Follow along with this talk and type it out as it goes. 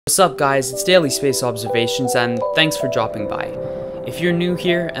What's up guys, it's Daily Space Observations and thanks for dropping by. If you're new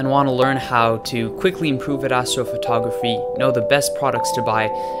here and want to learn how to quickly improve at astrophotography, know the best products to buy,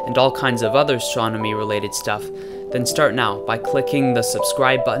 and all kinds of other astronomy related stuff, then start now by clicking the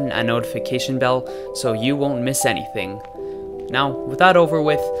subscribe button and notification bell so you won't miss anything. Now, with that over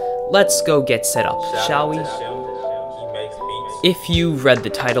with, let's go get set up, shall we? If you've read the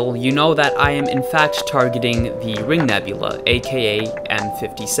title, you know that I am in fact targeting the Ring Nebula, aka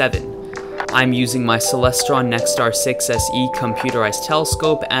M57. I'm using my Celestron Nexstar 6 SE computerized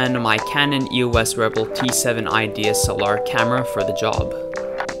telescope and my Canon EOS Rebel T7i DSLR camera for the job.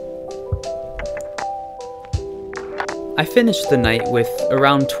 I finished the night with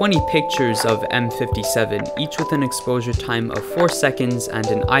around 20 pictures of M57, each with an exposure time of 4 seconds and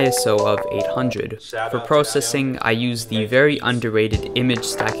an ISO of 800. For processing, I used the very underrated image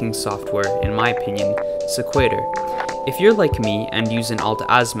stacking software, in my opinion, Sequator. If you're like me and use an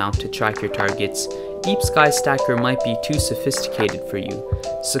Alt-Az mount to track your targets, Deep Sky Stacker might be too sophisticated for you.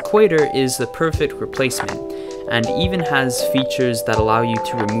 Sequator is the perfect replacement, and even has features that allow you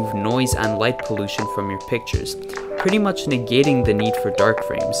to remove noise and light pollution from your pictures, pretty much negating the need for dark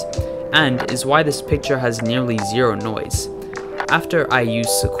frames, and is why this picture has nearly zero noise. After I use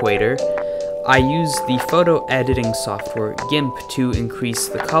Sequator, I use the photo editing software GIMP to increase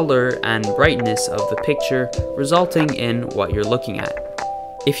the color and brightness of the picture, resulting in what you're looking at.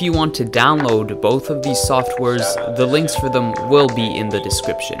 If you want to download both of these softwares, the links for them will be in the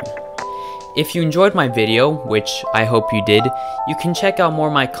description. If you enjoyed my video, which I hope you did, you can check out more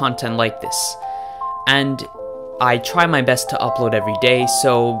of my content like this. And I try my best to upload every day,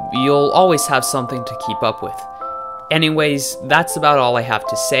 so you'll always have something to keep up with. Anyways, that's about all I have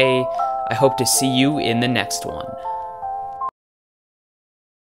to say. I hope to see you in the next one.